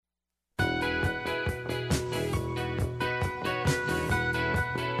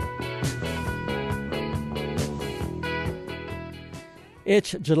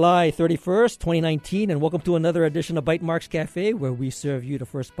It's July 31st, 2019, and welcome to another edition of Bytemarks Cafe, where we serve you the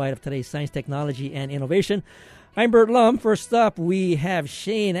first bite of today's science, technology, and innovation. I'm Bert Lum. First up, we have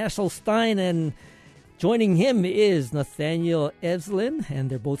Shane Esselstyn, and joining him is Nathaniel Evslin, and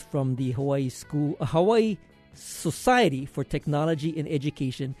they're both from the Hawaii Society for Technology and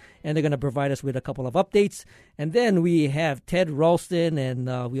Education, and they're going to provide us with a couple of updates. And then we have Ted Ralston,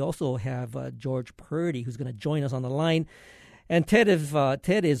 and we also have George Purdy, who's going to join us on the line. And Ted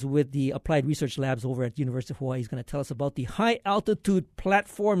is with the Applied Research Labs over at University of Hawaii. He's going to tell us about the High Altitude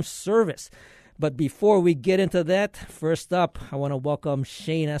Platform Service. But before we get into that, first up, I want to welcome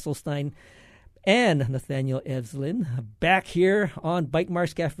Shane Esselstyn and Nathaniel Evslin back here on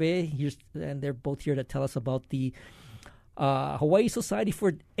Bytemarks Cafe. And they're both here to tell us about the Hawaii Society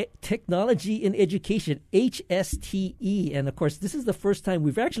for Technology and Education, HSTE. And, of course, this is the first time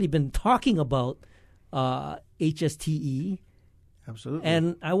we've actually been talking about HSTE. Absolutely.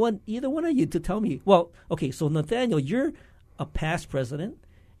 And I want either one of you to tell me. Well, okay, so Nathaniel, you're a past president.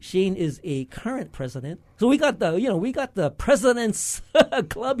 Shane is a current president. So we got the president's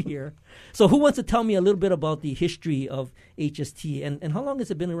club here. So who wants to tell me a little bit about the history of HST and how long has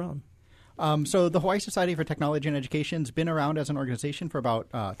it been around? So the Hawaii Society for Technology and Education has been around as an organization for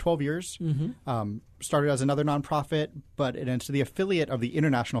about 12 years. Mm-hmm. Started as another nonprofit, but it's the affiliate of the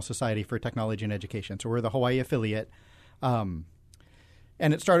International Society for Technology and Education. So we're the Hawaii affiliate.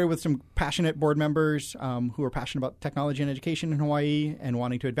 And it started with some passionate board members who are passionate about technology and education in Hawaii and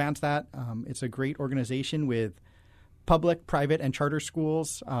wanting to advance that. It's a great organization with public, private, and charter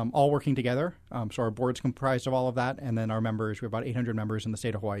schools all working together. So our board's comprised of all of that. And then our members, we have about 800 members in the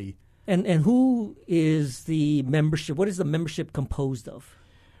state of Hawaii. And who is the membership? What is the membership composed of?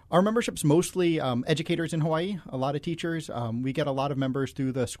 Our membership's mostly educators in Hawaii, a lot of teachers. We get a lot of members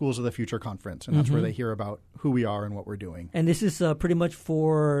through the Schools of the Future conference, and that's where they hear about who we are and what we're doing. And this is pretty much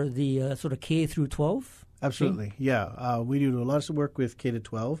for the sort of K through 12? Absolutely, yeah. We do a lot of work with K to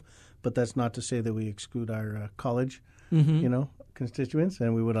 12, but that's not to say that we exclude our college, constituents,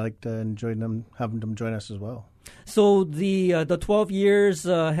 and we would like to having them join us as well. So the 12 years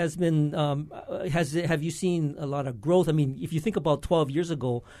has been have you seen a lot of growth? I mean, if you think about 12 years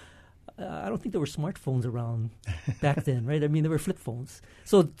ago, I don't think there were smartphones around back then, right? I mean, there were flip phones.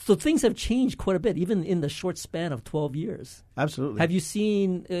 So things have changed quite a bit, even in the short span of 12 years. Absolutely. Have you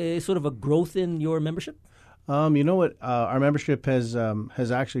seen sort of a growth in your membership? You know what? Our membership has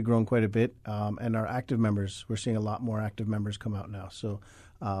actually grown quite a bit, and our active members, we're seeing a lot more active members come out now. So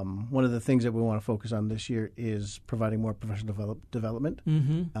one of the things that we want to focus on this year is providing more professional development,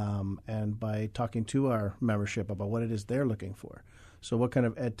 and by talking to our membership about what it is they're looking for. So what kind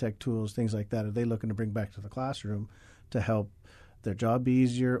of ed tech tools, things like that, are they looking to bring back to the classroom to help their job be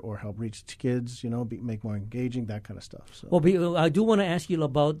easier or help reach kids, make more engaging, that kind of stuff. So. Well, I do want to ask you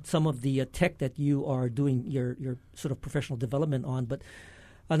about some of the tech that you are doing your sort of professional development on. But,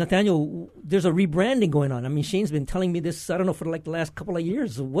 Nathaniel, there's a rebranding going on. I mean, Shane's been telling me this, I don't know, for like the last couple of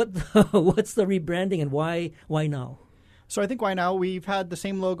years. What's the rebranding and why now? So I think why now? We've had the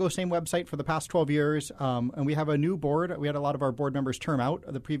same logo, same website for the past 12 years, and we have a new board. We had a lot of our board members term out,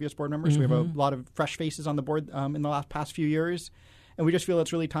 the previous board members. So we have a lot of fresh faces on the board in the past few years. And we just feel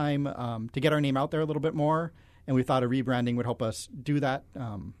it's really time to get our name out there a little bit more. And we thought a rebranding would help us do that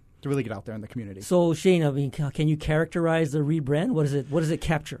to really get out there in the community. So, Shane, I mean, can you characterize the rebrand? What does it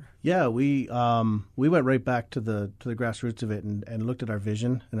capture? Yeah, we went right back to the grassroots of it and looked at our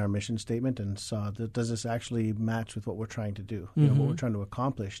vision and our mission statement and saw that does this actually match with what we're trying to do, what we're trying to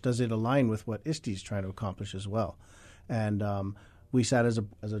accomplish? Does it align with what ISTE is trying to accomplish as well? And we sat as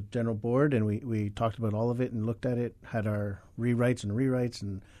a general board and we talked about all of it and looked at it, had our rewrites,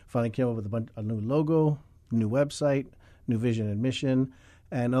 and finally came up with a new logo, new website, new vision and mission,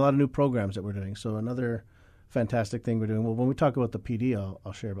 and a lot of new programs that we're doing. So another fantastic thing we're doing. Well, when we talk about the PD,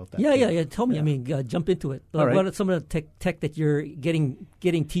 I'll share about that. Yeah. Tell me. Yeah. I mean, jump into it. All right. What are some of the tech that you're getting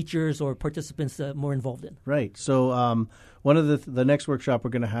teachers or participants more involved in? Right. So one of the next workshop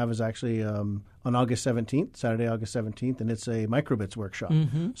we're going to have is actually on August 17th, Saturday, August 17th, and it's a microbits workshop.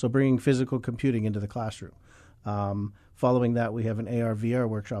 So bringing physical computing into the classroom. Following that, we have an AR/VR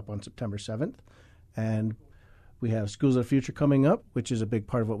workshop on September 7th, and we have Schools of the Future coming up, which is a big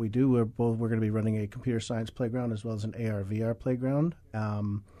part of what we do. We're going to be running a computer science playground as well as an AR/VR playground.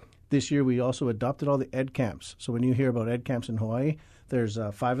 This year, we also adopted all the ed camps. So when you hear about ed camps in Hawaii, there's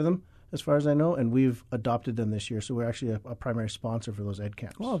 5 of them, as far as I know, and we've adopted them this year. So we're actually a primary sponsor for those ed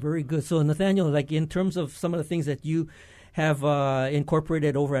camps. Oh, very good. So, Nathaniel, like in terms of some of the things that you have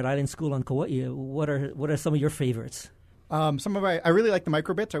incorporated over at Island School on Kauai, what are some of your favorites? I really like the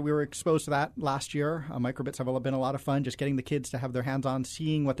microbits. We were exposed to that last year. Microbits have been a lot of fun, just getting the kids to have their hands on,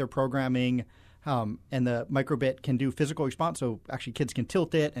 seeing what they're programming. And the microbit can do physical response, so actually kids can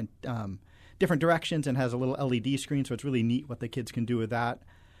tilt it and different directions, and has a little LED screen, so it's really neat what the kids can do with that.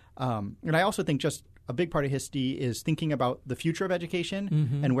 And I also think just a big part of HISTE is thinking about the future of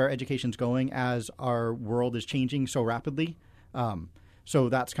education and where education's going as our world is changing so rapidly. So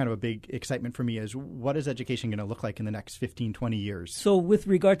that's kind of a big excitement for me, is what is education going to look like in the next 15, 20 years? So with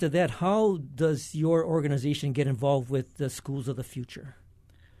regard to that, how does your organization get involved with the Schools of the Future?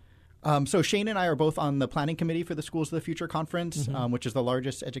 So Shane and I are both on the planning committee for the Schools of the Future conference, which is the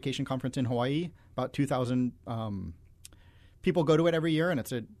largest education conference in Hawaii. About 2,000 people go to it every year, and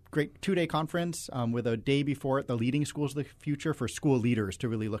it's a great 2-day conference with a day before it, the Leading Schools of the Future for school leaders to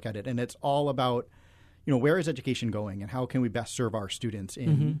really look at it. And it's all about, where is education going and how can we best serve our students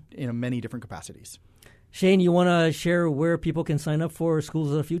in many different capacities. Shane, you want to share where people can sign up for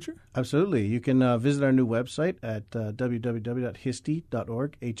Schools of the Future? Absolutely. You can visit our new website at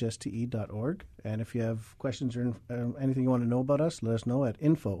www.histe.org, hste.org. And if you have questions or anything you want to know about us, let us know at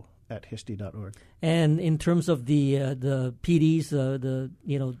info@histe.org. And in terms of the PDs, the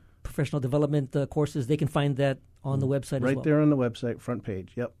professional development courses, they can find that on the website as well. Right there on the website, front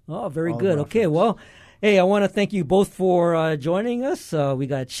page. Yep. Oh, very good. Okay, well, hey, I want to thank you both for joining us. We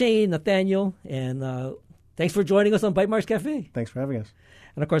got Shane, Nathaniel, and thanks for joining us on Bytemarks Cafe. Thanks for having us.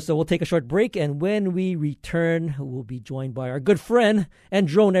 And, of course, so we'll take a short break, and when we return, we'll be joined by our good friend and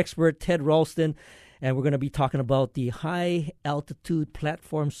drone expert, Ted Ralston, and we're going to be talking about the High Altitude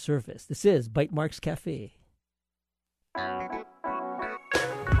Platform Service. This is Bytemarks Cafe.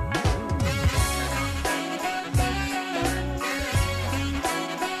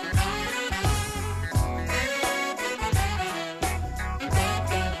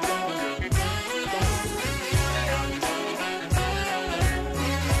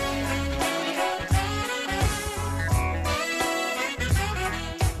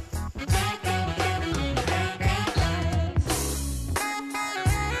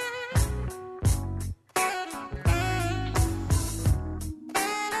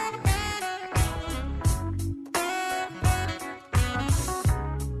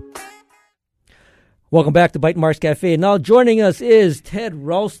 Welcome back to Bytemarks Cafe. Now joining us is Ted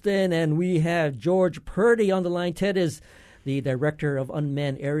Ralston, and we have George Purdy on the line. Ted is the Director of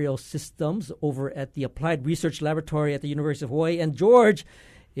Unmanned Aerial Systems over at the Applied Research Laboratory at the University of Hawaii. And George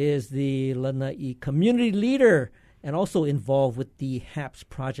is the Lanai Community Leader and also involved with the HAPS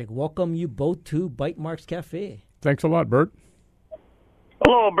project. Welcome you both to Bytemarks Cafe. Thanks a lot, Bert.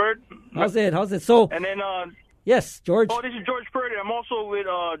 Hello, Bert. How's it? So, and then, yes, George. Oh, this is George Purdy. I'm also with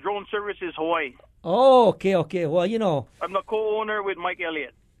Drone Services Hawaii. Oh, okay. Well, I'm the co-owner with Mike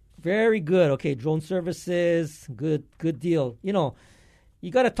Elliott. Very good. Okay, Drone Services, good deal. You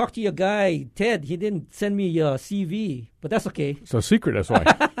got to talk to your guy, Ted. He didn't send me a CV, but that's okay. It's a secret, that's why.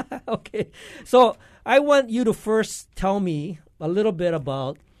 Okay. So I want you to first tell me a little bit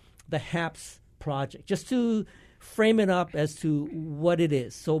about the HAPS project, just to frame it up as to what it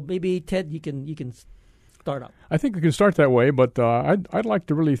is. So maybe, Ted, you can start up. I think we can start that way, but I'd like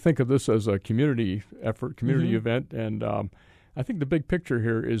to really think of this as a community effort, community event, and I think the big picture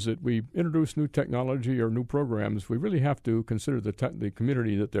here is that we introduce new technology or new programs. We really have to consider the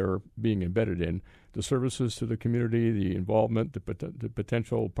community that they're being embedded in, the services to the community, the involvement, the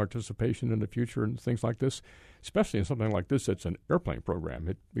potential participation in the future, and things like this. Especially in something like this, it's an airplane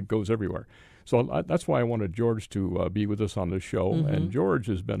program. It goes everywhere. So that's why I wanted George to be with us on this show. And George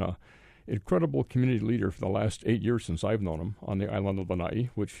has been a incredible community leader for the last 8 years since I've known him on the island of Lanai,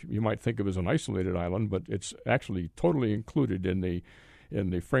 which you might think of as an isolated island, but it's actually totally included in the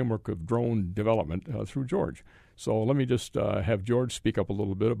framework of drone development through George. So let me just have George speak up a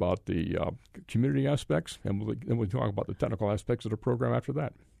little bit about the community aspects, and we'll talk about the technical aspects of the program after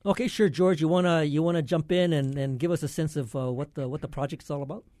that. Okay, sure, George. You wanna jump in and give us a sense of what the project's all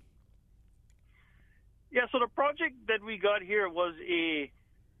about? Yeah. So the project that we got here was a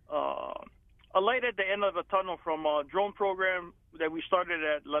light at the end of the tunnel from a drone program that we started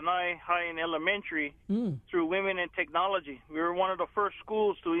at Lanai High and Elementary through Women in Technology. We were one of the first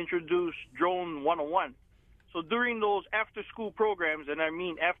schools to introduce Drone 101. So during those after-school programs, and I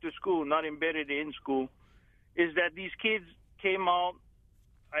mean after school, not embedded in school, is that these kids came out,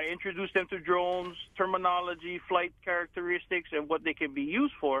 I introduced them to drones, terminology, flight characteristics, and what they can be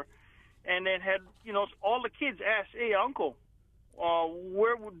used for, and then had, all the kids ask, hey, Uncle,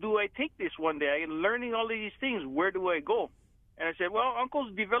 where do I take this one day? I'm learning all of these things. Where do I go? And I said, well,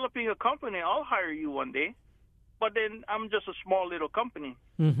 Uncle's developing a company. I'll hire you one day. But then I'm just a small little company.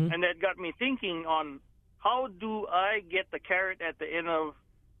 And that got me thinking on how do I get the carrot at the end of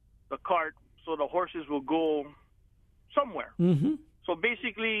the cart so the horses will go somewhere? Mm-hmm. So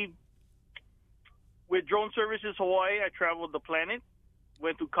basically, with Drone Services Hawaii, I traveled the planet,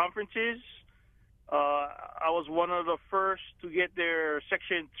 went to conferences. I was one of the first to get their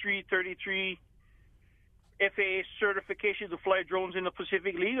Section 333 FAA certification to fly drones in the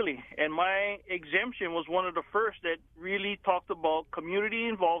Pacific legally. And my exemption was one of the first that really talked about community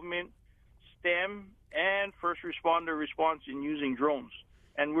involvement, STEM, and first responder response in using drones.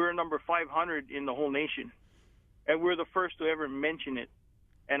 And we're number 500 in the whole nation. And we're the first to ever mention it.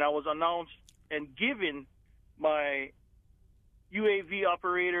 And I was announced and given my UAV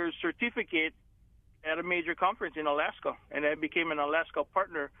operator's certificate at a major conference in Alaska. And I became an Alaska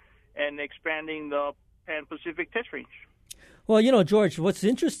partner and expanding the Pan-Pacific Test Range. Well, George, what's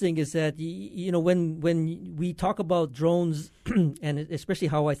interesting is that, when we talk about drones, and especially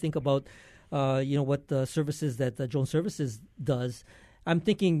how I think about, what the services that the Drone Services does, I'm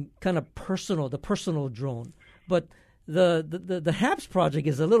thinking kind of the personal drone. But the HAPS project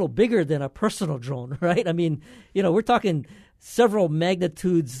is a little bigger than a personal drone, right? I mean, we're talking several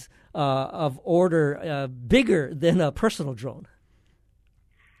magnitudes of order bigger than a personal drone.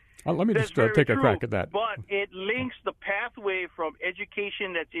 Let me just take a crack at that. But it links the pathway from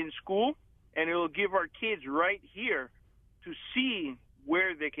education that's in school, and it will give our kids right here to see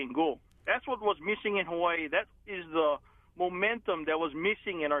where they can go. That's what was missing in Hawaii. That is the momentum that was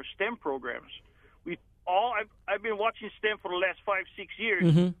missing in our STEM programs. I've been watching STEM for the last 5-6 years,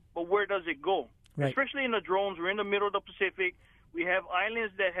 mm-hmm. but where does it go? Right. Especially in the drones, we're in the middle of the Pacific. We have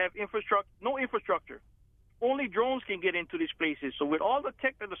islands that have no infrastructure. Only drones can get into these places. So with all the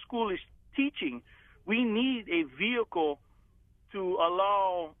tech that the school is teaching, we need a vehicle to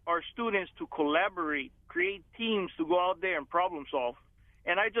allow our students to collaborate, create teams to go out there and problem solve.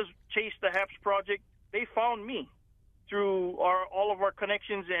 And I just chased the HAPS project. They found me through all of our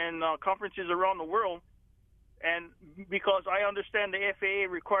connections and conferences around the world. And because I understand the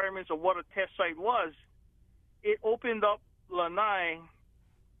FAA requirements of what a test site was, it opened up Lanai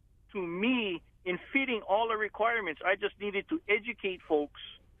to me in fitting all the requirements. I just needed to educate folks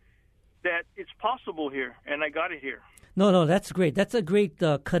that it's possible here, and I got it here. No, that's great. That's a great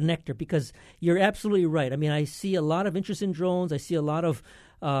connector, because you're absolutely right. I mean, I see a lot of interest in drones. I see a lot of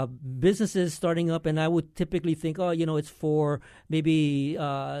businesses starting up, and I would typically think, it's for maybe,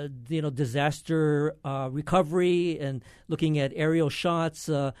 disaster recovery and looking at aerial shots,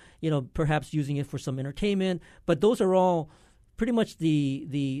 perhaps using it for some entertainment. But those are all pretty much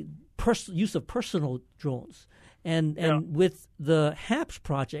the use of personal drones. And with the HAPS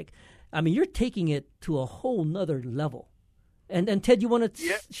project, I mean, you're taking it to a whole nother level. And Ted, you want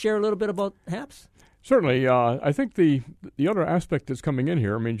to share a little bit about HAPS? Certainly. I think the other aspect that's coming in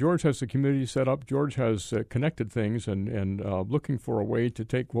here, I mean, George has the community set up. George has connected things and looking for a way to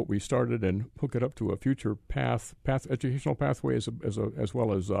take what we started and hook it up to a future educational pathway as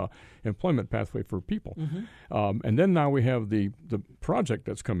well as employment pathway for people. Mm-hmm. And then now we have the project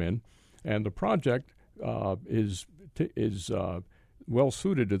that's come in, and the project is well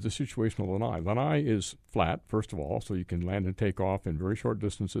suited to the situation of Lanai. Lanai is flat, first of all, so you can land and take off in very short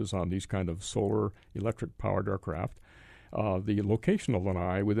distances on these kind of solar electric-powered aircraft. The location of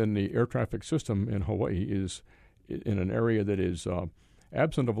Lanai within the air traffic system in Hawaii is in an area that is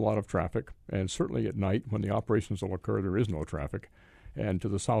absent of a lot of traffic, and certainly at night when the operations will occur, there is no traffic. And to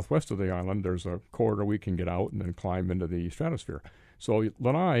the southwest of the island, there's a corridor we can get out and then climb into the stratosphere. So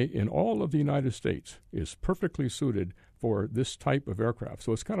Lanai, in all of the United States, is perfectly suited for this type of aircraft.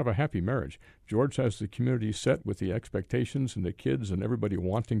 So it's kind of a happy marriage. George has the community set with the expectations and the kids and everybody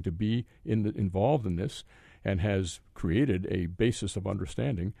wanting to be involved in this, and has created a basis of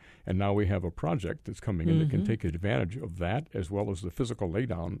understanding. And now we have a project that's coming in that can take advantage of that, as well as the physical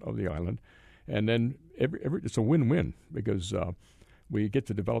laydown of the island. And then it's a win-win, because we get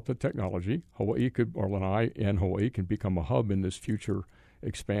to develop the technology. Lanai and Hawaii can become a hub in this future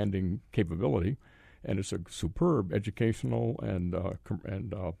expanding capability. And it's a superb educational and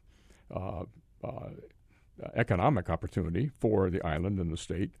economic opportunity for the island and the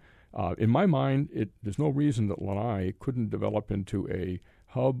state. In my mind, there's no reason that Lanai couldn't develop into a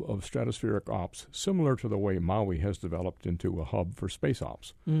hub of stratospheric ops, similar to the way Maui has developed into a hub for space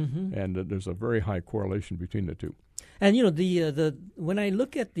ops. Mm-hmm. And there's a very high correlation between the two. And the when I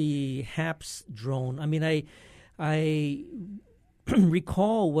look at the HAPS drone, I mean, I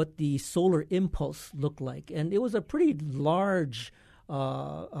recall what the Solar Impulse looked like, and it was a pretty large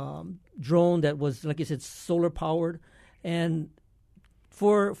drone that was, like you said, solar powered. And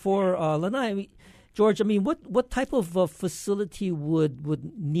for Lanai, George, I mean, what type of facility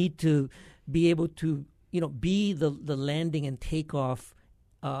would need to be able to be the landing and takeoff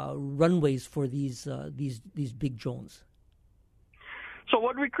runways for these big drones? So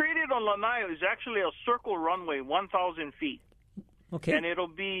what we created on Lanai is actually a circle runway, 1,000 feet. Okay. And it'll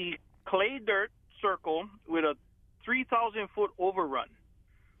be clay dirt circle with a 3,000-foot overrun.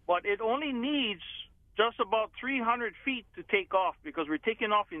 But it only needs just about 300 feet to take off because we're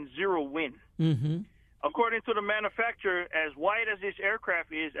taking off in zero wind. Mm-hmm. According to the manufacturer, as wide as this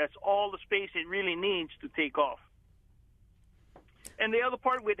aircraft is, that's all the space it really needs to take off. And the other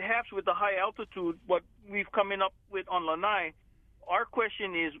part with HAPS, with the high altitude, what we've coming up with on Lanai, our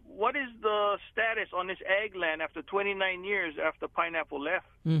question is, what is the status on this ag land after 29 years after Pineapple left?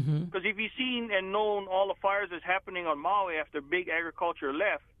 Mm-hmm. Because if you've seen and known all the fires that's happening on Maui after big agriculture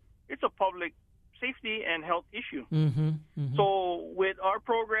left, it's a public safety and health issue. Mm-hmm. Mm-hmm. So with our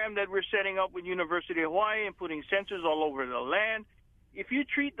program that we're setting up with University of Hawaii and putting sensors all over the land, if you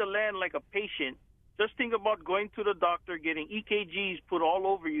treat the land like a patient, just think about going to the doctor, getting EKGs put all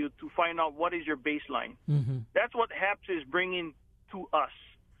over you to find out what is your baseline. Mm-hmm. That's what HAPS is bringing to us.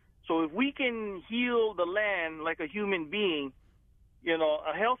 So if we can heal the land like a human being,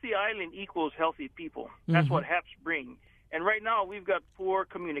 a healthy island equals healthy people. That's what HAPS brings. And right now we've got poor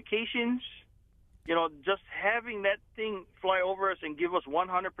communications. Just having that thing fly over us and give us 100%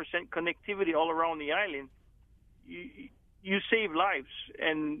 connectivity all around the island, you save lives.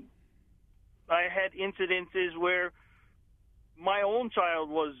 And I had incidences where my own child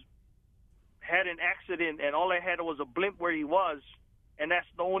had an accident and all I had was a blimp where he was, and that's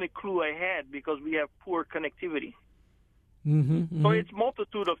the only clue I had because we have poor connectivity. Mm-hmm, mm-hmm. So it's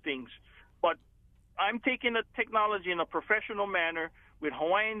multitude of things. But I'm taking the technology in a professional manner with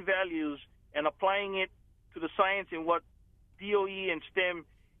Hawaiian values and applying it to the science and what DOE and STEM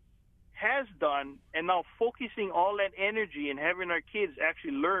has done, and now focusing all that energy and having our kids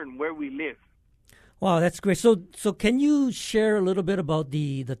actually learn where we live. Wow, that's great. So can you share a little bit about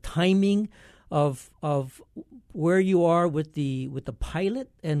the timing of where you are with the pilot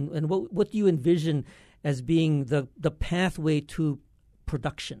and what do you envision as being the pathway to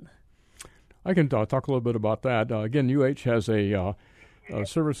production? I can talk a little bit about that. Again, UH has a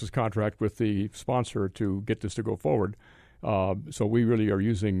services contract with the sponsor to get this to go forward. So we really are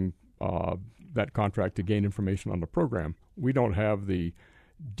using that contract to gain information on the program. We don't have the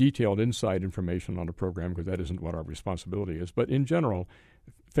detailed inside information on the program because that isn't what our responsibility is. But in general,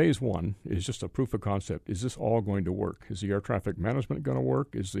 phase one is just a proof of concept. Is this all going to work? Is the air traffic management going to work?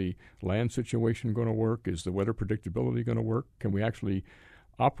 Is the land situation going to work? Is the weather predictability going to work? Can we actually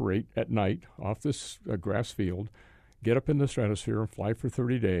operate at night off this grass field, get up in the stratosphere and fly for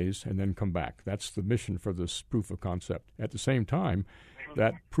 30 days, and then come back? That's the mission for this proof of concept. At the same time,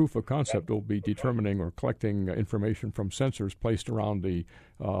 that proof of concept will be determining or collecting information from sensors placed around the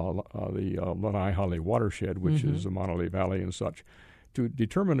Lanai Hale watershed, which is the Maunalei Valley and such, to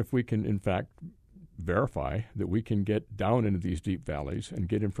determine if we can, in fact, verify that we can get down into these deep valleys and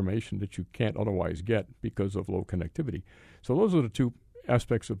get information that you can't otherwise get because of low connectivity. So those are the two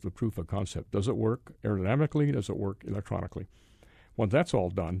aspects of the proof of concept. Does it work aerodynamically? Does it work electronically? Once that's all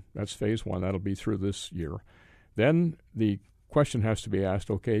done, that's phase one. That'll be through this year. Then the question has to be asked,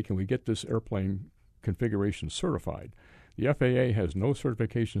 okay, can we get this airplane configuration certified? The FAA has no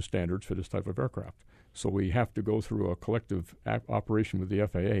certification standards for this type of aircraft. So we have to go through a collective operation with the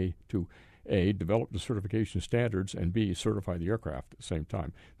FAA to, A, develop the certification standards, and B, certify the aircraft at the same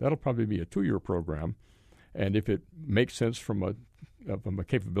time. That'll probably be a 2-year program. And if it makes sense from a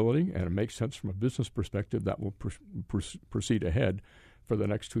capability and it makes sense from a business perspective, that will proceed ahead for the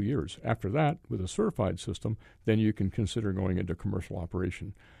next 2 years. After that, with a certified system, then you can consider going into commercial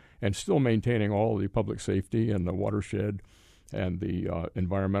operation and still maintaining all the public safety and the watershed and the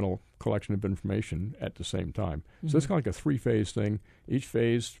environmental collection of information at the same time. Mm-hmm. So it's kind of like a 3-phase thing. Each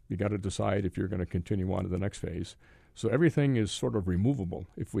phase, you got to decide if you're going to continue on to the next phase. So everything is sort of removable.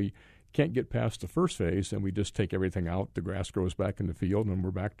 If we can't get past the first phase, then we just take everything out. The grass grows back in the field, and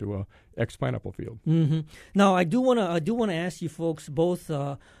we're back to a ex-pineapple field. Mm-hmm. Now, I do want to ask you folks both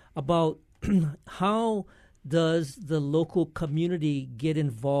about how does the local community get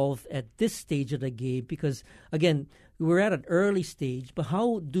involved at this stage of the game? Because again, we're at an early stage, but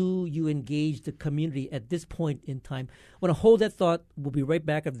how do you engage the community at this point in time? I want to hold that thought. We'll be right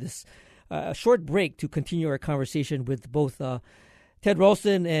back after this short break to continue our conversation with both Ted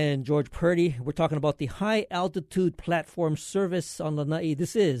Ralston and George Purdy. We're talking about the high altitude platform service on Lanai.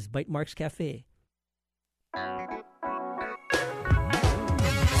 This is Bytemarks Cafe.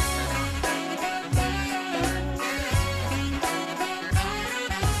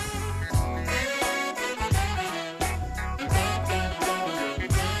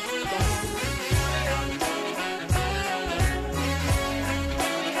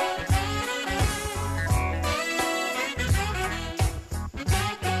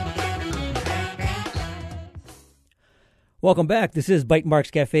 Welcome back. This is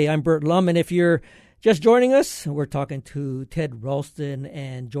Bytemarks Cafe. I'm Bert Lum, and if you're just joining us, we're talking to Ted Ralston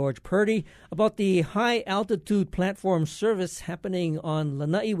and George Purdy about the high-altitude platform service happening on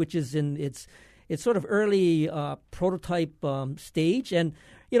Lanai, which is in its sort of early prototype stage. And,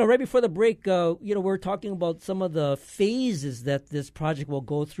 right before the break, we're talking about some of the phases that this project will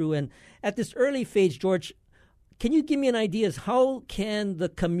go through. And at this early phase, George, can you give me an idea as how can the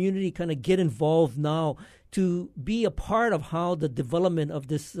community kind of get involved now to be a part of how the development of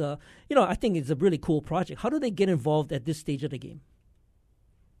this, I think it's a really cool project. How do they get involved at this stage of the game?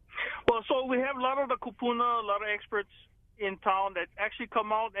 Well, so we have a lot of the kupuna, a lot of experts in town that actually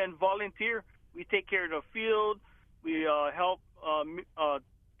come out and volunteer. We take care of the field. We help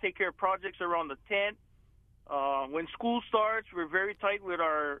take care of projects around the tent. When school starts, we're very tight with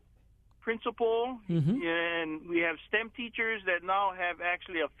our principal, and we have STEM teachers that now have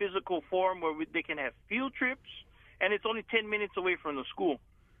actually a physical form where they can have field trips, and it's only 10 minutes away from the school.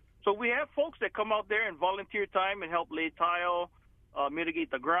 So we have folks that come out there and volunteer time and help lay tile, mitigate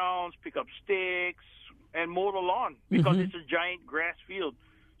the grounds, pick up sticks, and mow the lawn because it's a giant grass field.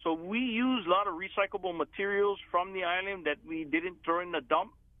 So we use a lot of recyclable materials from the island that we didn't throw in the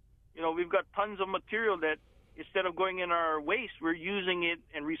dump. We've got tons of material that instead of going in our waste, we're using it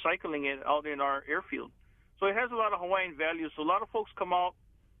and recycling it out in our airfield. So it has a lot of Hawaiian values. So a lot of folks come out,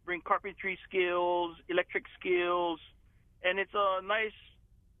 bring carpentry skills, electric skills, and it's a nice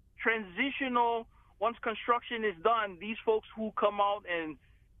transitional. Once construction is done, these folks who come out and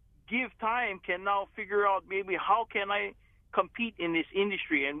give time can now figure out maybe how can I compete in this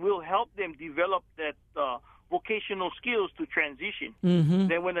industry, and we'll help them develop that vocational skills to transition.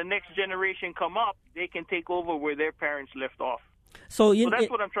 Then when the next generation come up, they can take over where their parents left off. So that's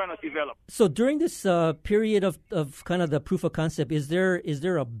what I'm trying to develop. So during this period of kind of the proof of concept, is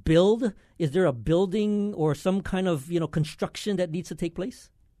there a build? Is there a building or some kind of construction that needs to take place?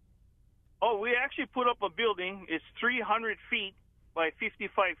 Oh, we actually put up a building. It's 300 feet by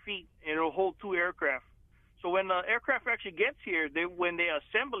 55 feet, and it'll hold 2 aircraft. So when the aircraft actually gets here, when they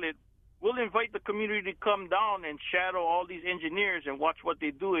assemble it, we'll invite the community to come down and shadow all these engineers and watch what they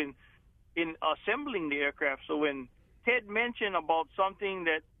do in assembling the aircraft. So when Ted mentioned about something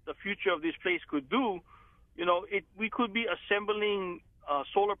that the future of this place could do, we could be assembling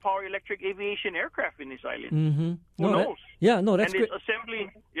solar power electric aviation aircraft in this island. Who knows? That's great.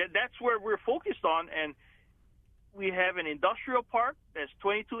 Assembling, that's where we're focused on. And we have an industrial park that's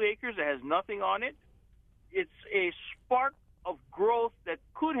 22 acres that has nothing on it. It's a spark of growth that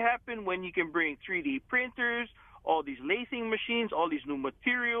could happen when you can bring 3D printers, all these lathing machines, all these new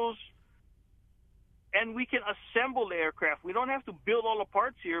materials, and we can assemble the aircraft. We don't have to build all the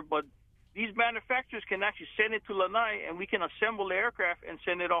parts here, but these manufacturers can actually send it to Lanai, and we can assemble the aircraft and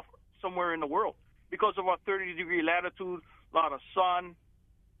send it off somewhere in the world. Because of our 30-degree latitude, a lot of sun,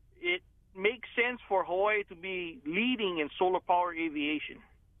 it makes sense for Hawaii to be leading in solar power aviation.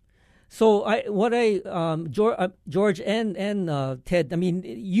 So George and Ted, I mean,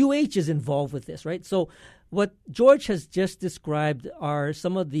 UH is involved with this, right? So what George has just described are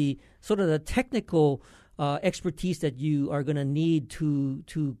some of the sort of the technical expertise that you are going to need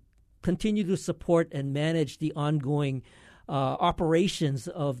to continue to support and manage the ongoing operations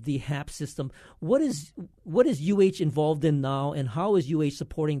of the HAP system. What is UH involved in now, and how is UH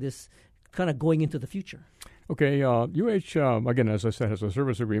supporting this kind of going into the future? Okay, UH, again, as I said, has a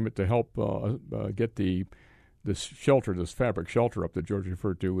service agreement to help get this shelter, this fabric shelter up that George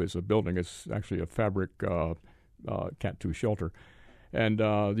referred to as a building. It's actually a fabric Cat 2 shelter. And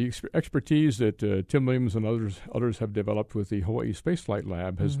the expertise that Tim Williams and others have developed with the Hawaii Spaceflight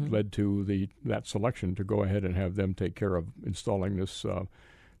Lab has led to that selection to go ahead and have them take care of installing this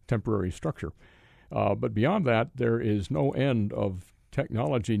temporary structure. But beyond that, there is no end of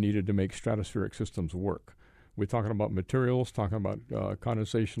technology needed to make stratospheric systems work. We're talking about materials, talking about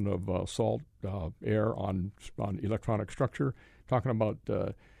condensation of salt air on electronic structure, talking about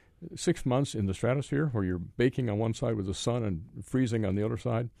 6 months in the stratosphere where you're baking on one side with the sun and freezing on the other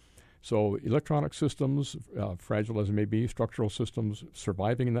side. So electronic systems, fragile as they may be, structural systems,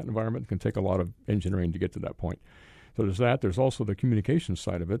 surviving in that environment can take a lot of engineering to get to that point. So there's that. There's also the communication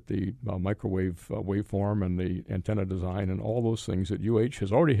side of it, the microwave waveform and the antenna design and all those things that UH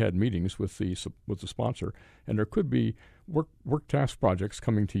has already had meetings with the sponsor. And there could be work task projects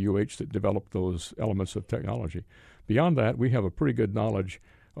coming to UH that develop those elements of technology. Beyond that, we have a pretty good knowledge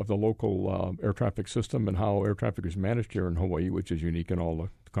of the local air traffic system and how air traffic is managed here in Hawaii, which is unique in all the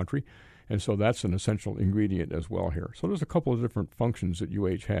country. And so that's an essential ingredient as well here. So there's a couple of different functions that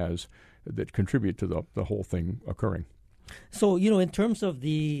UH has that contribute to the whole thing occurring. So, in terms of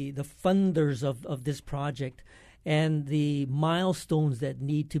the funders of this project, and the milestones that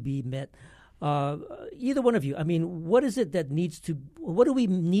need to be met. Either one of you, I mean, what do we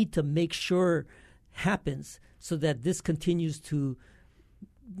need to make sure happens so that this continues to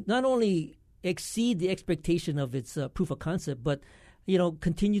not only exceed the expectation of its proof of concept, but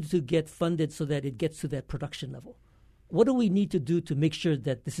continue to get funded so that it gets to that production level? What do we need to do to make sure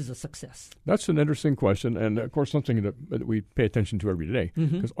that this is a success? That's an interesting question, and of course something that we pay attention to every day.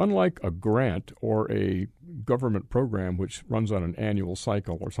 Because unlike a grant or a government program which runs on an annual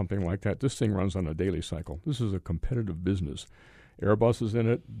cycle or something like that, this thing runs on a daily cycle. This is a competitive business. Airbus is in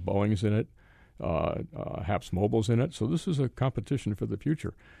it, Boeing's in it, HAPSMobile's in it. So this is a competition for the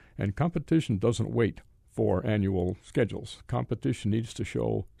future. And competition doesn't wait for annual schedules. Competition needs to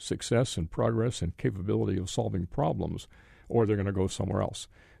show success and progress and capability of solving problems, or they're going to go somewhere else.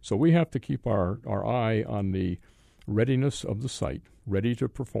 So we have to keep our eye on the readiness of the site, ready to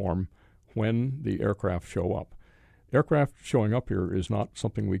perform when the aircraft show up. Aircraft showing up here is not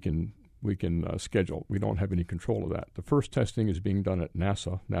something we can schedule. We don't have any control of that. The first testing is being done at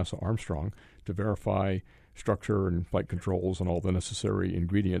NASA Armstrong, to verify structure and flight controls and all the necessary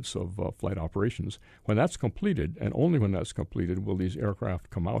ingredients of flight operations. When that's completed, and only when that's completed, will these aircraft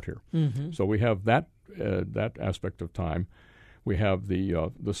come out here. So we have that aspect of time. We have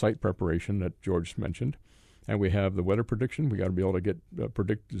the site preparation that George mentioned, and we have the weather prediction. We got to be able to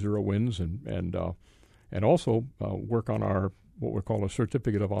predict zero winds and also work on our what we call a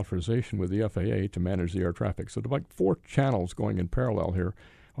certificate of authorization with the FAA to manage the air traffic. So there's like 4 channels going in parallel here.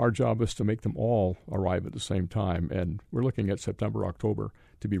 Our job is to make them all arrive at the same time, and we're looking at September, October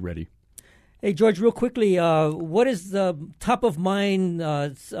to be ready. Hey, George, real quickly, what is the top of mind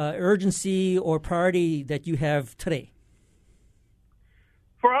urgency or priority that you have today?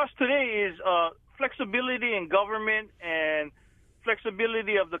 For us today is flexibility in government and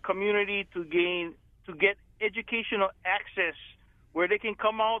flexibility of the community to get educational access where they can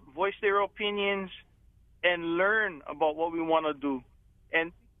come out, voice their opinions, and learn about what we want to do.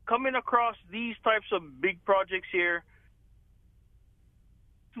 And coming across these types of big projects here,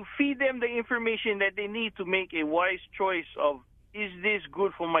 to feed them the information that they need to make a wise choice of, is this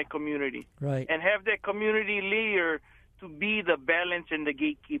good for my community? Right. And have that community leader to be the balance and the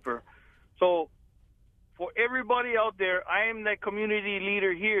gatekeeper. So for everybody out there, I am that community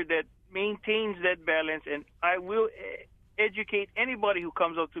leader here that maintains that balance, and I will educate anybody who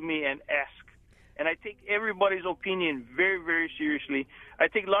comes up to me and ask. And I take everybody's opinion very, very seriously. I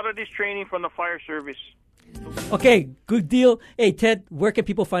take a lot of this training from the fire service. Okay, good deal. Hey, Ted, where can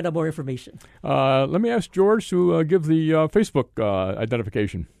people find out more information? Let me ask George to give the Facebook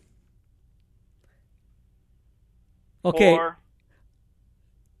identification. Okay. Or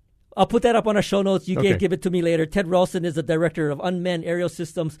I'll put that up on our show notes. You can give it to me later. Ted Ralston is the Director of Unmanned Aerial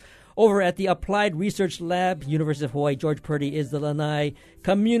Systems over at the Applied Research Lab, University of Hawaii. George Purdy is the Lanai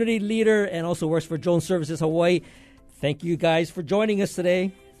Community Leader and also works for Drone Services Hawaii. Thank you guys for joining us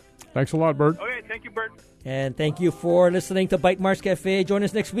today. Thanks a lot, Bert. Okay, thank you, Bert. And thank you for listening to Bytemarks Cafe. Join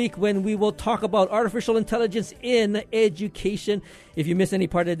us next week when we will talk about artificial intelligence in education. If you miss any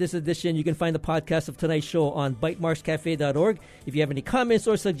part of this edition, you can find the podcast of tonight's show on bytemarkscafe.org. If you have any comments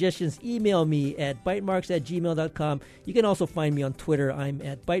or suggestions, email me at bytemarks@gmail.com. You can also find me on Twitter. I'm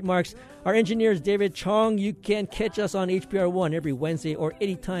at Bytemarks. Our engineer is David Chong. You can catch us on HPR1 every Wednesday or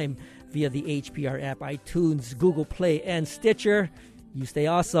anytime via the HPR app, iTunes, Google Play, and Stitcher. You stay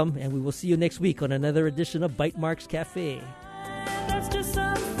awesome, and we will see you next week on another edition of Bytemarks Cafe.